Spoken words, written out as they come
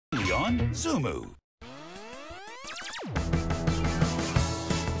on Zumu.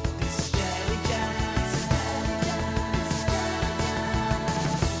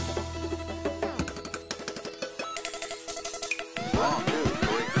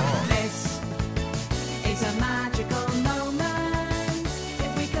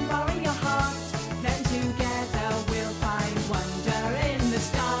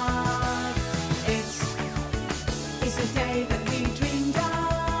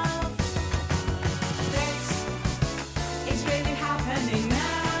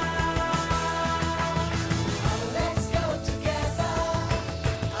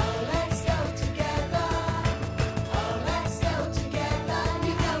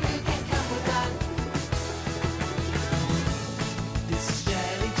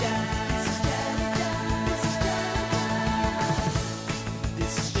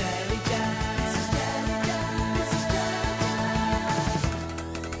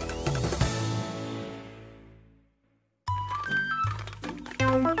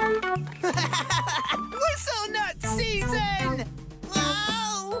 Whistle nut season!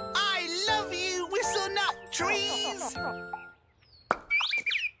 Oh, I love you, whistle nut trees!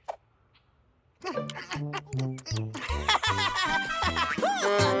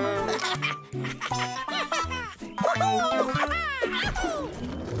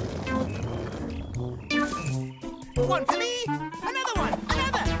 One for me, another one,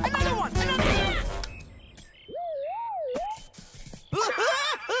 another one, another.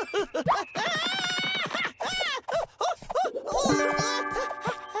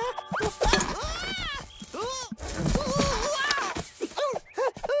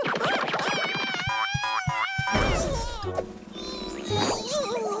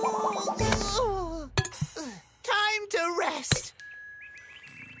 Time to rest.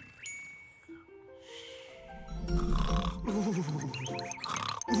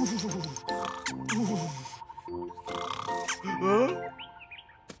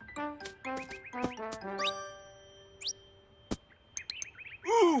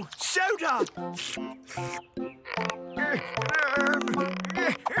 Ooh, soda!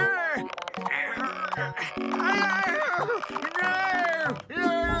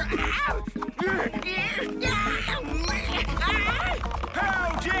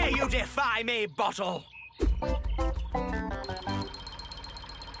 How dare you defy me, bottle!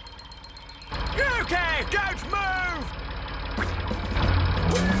 Okay, don't move!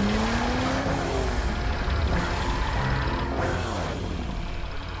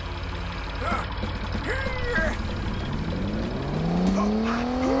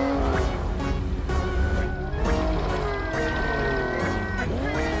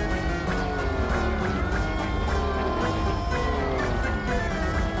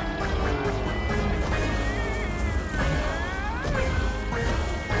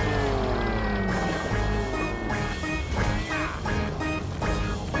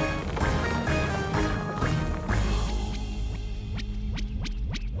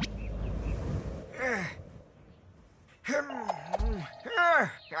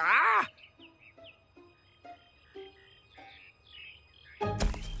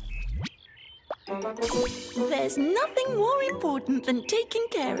 There's nothing more important than taking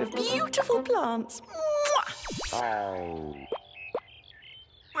care of beautiful plants. Mwah!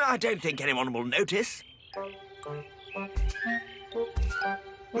 I don't think anyone will notice.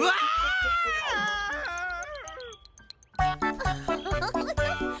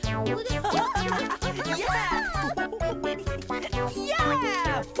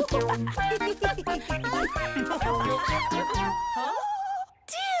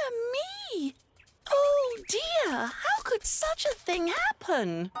 Dear me! Oh dear, how could such a thing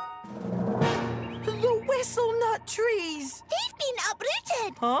happen? The whistle nut trees! They've been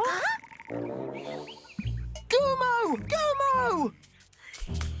uprooted! Huh? Gumo! Gumo!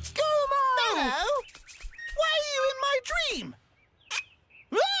 Gumo! Hello? Why are you in my dream?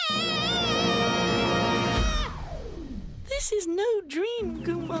 This is no dream,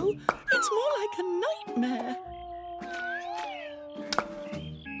 Gumo. It's more like a nightmare.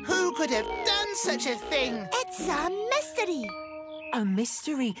 Who could have done such a thing? It's a mystery. A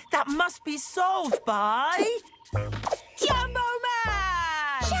mystery that must be solved by... Jambo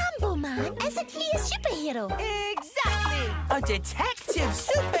Man! Jambo Man, isn't he a superhero? Exactly! A detective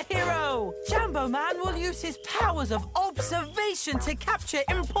superhero! Jambo Man will use his powers of observation to capture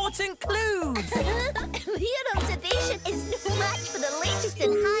important clues. Your observation is no match for the latest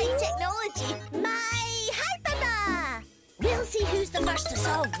in high technology. My hyperbar! We'll see who's the first to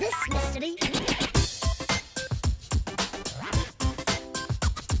solve this mystery.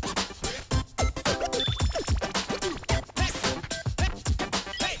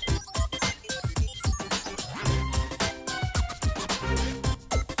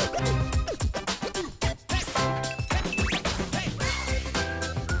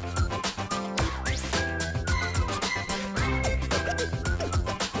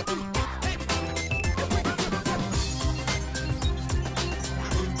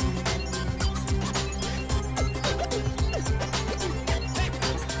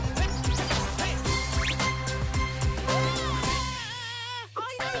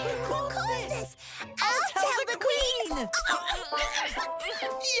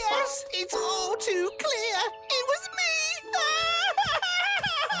 Yes, it's all too clear. It was me.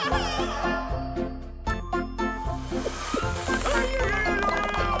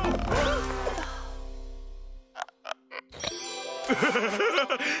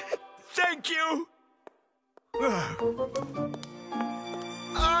 Thank you.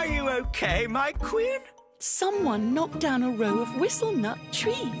 Are you okay, my queen? Someone knocked down a row of whistle-nut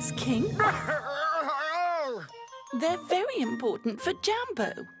trees, King. They're very important for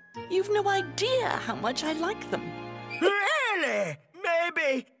Jambo. You've no idea how much I like them. Really?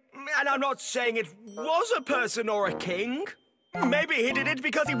 Maybe. And I'm not saying it was a person or a king. Maybe he did it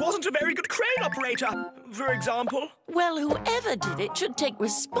because he wasn't a very good crane operator, for example. Well, whoever did it should take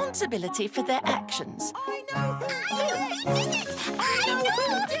responsibility for their actions. I know who did it! I know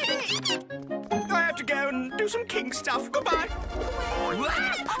who did it! I have to go and do some king stuff. Goodbye. I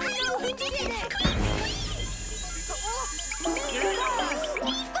know who did it!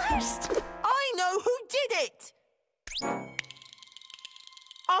 First! I know who did it!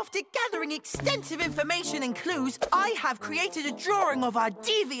 After gathering extensive information and clues, I have created a drawing of our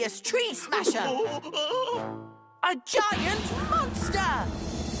devious tree smasher. A giant monster!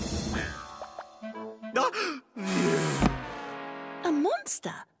 A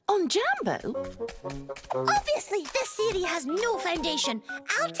monster? On Jambo? Obviously, this theory has no foundation.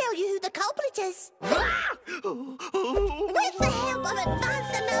 I'll tell you who the culprit is. With the help of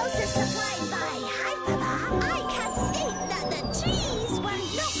advanced analysis supplied by Hyperbar, I can state that the trees were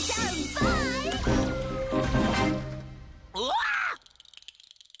knocked down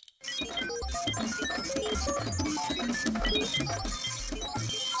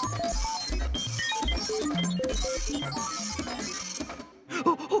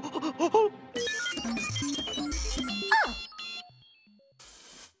Oh!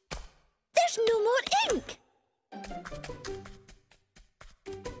 There's no more ink!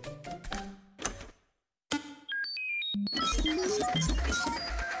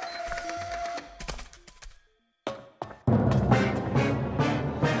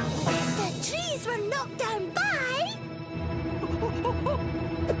 The trees were knocked down by...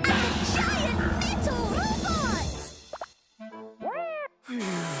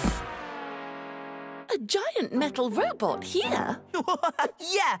 a giant metal robot! A giant metal robot here?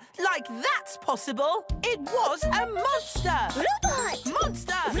 Yeah, like that's possible. It was a monster. Robot!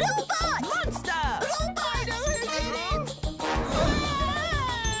 Monster! Robot! Monster! Robot! I know who did it!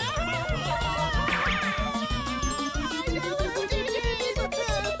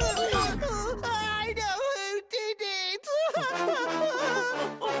 I know who did it.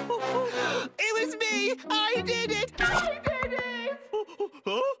 It was me. I did it. I did it.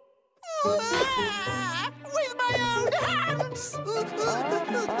 With my own hands! With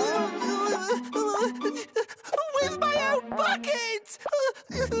my own bucket!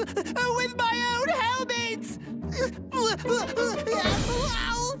 With my own helmet!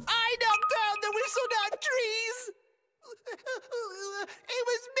 I knocked down the whistle-nut trees! It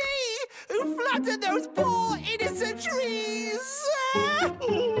was me who flattened those poor innocent trees!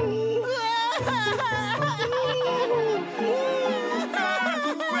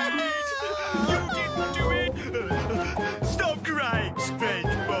 Stop crying,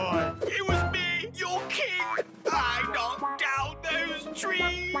 strange boy. It was me, your king. I knocked down those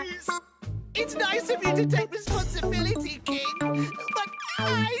trees. It's nice of you to take responsibility, King, but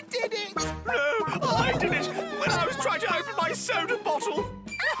I did it! No, I did it when I was trying to open my soda bottle.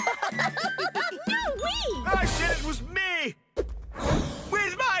 No, we! I said it was me.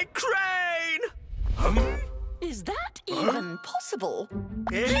 With my crane. Is that even possible?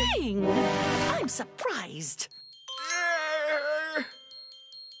 Eh? King! I'm surprised.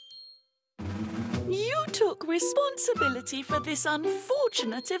 You took responsibility for this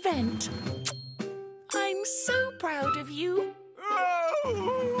unfortunate event. I'm so proud of you.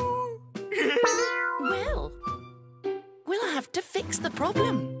 Well, we'll have to fix the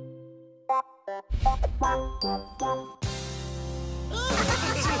problem.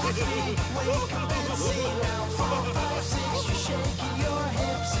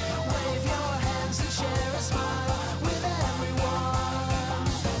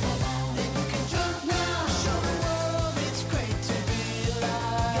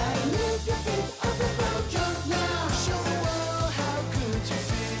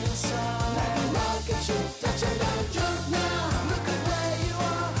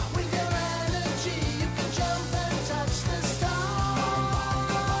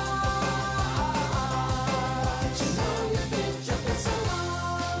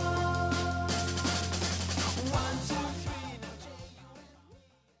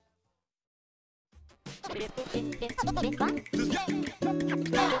 So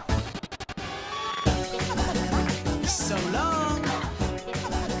long.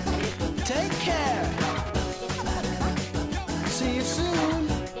 Take care. See you soon.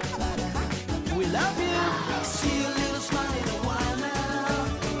 We love you. See a little smile in a while now.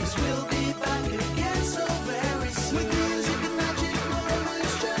 'Cause we'll be back again so very soon. With music and magic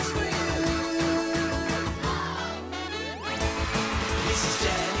moments just for you. This is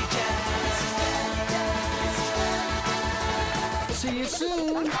Jenny Jazz. See you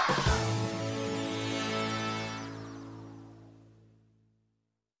soon.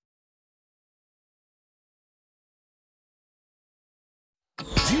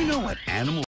 Do you know what animal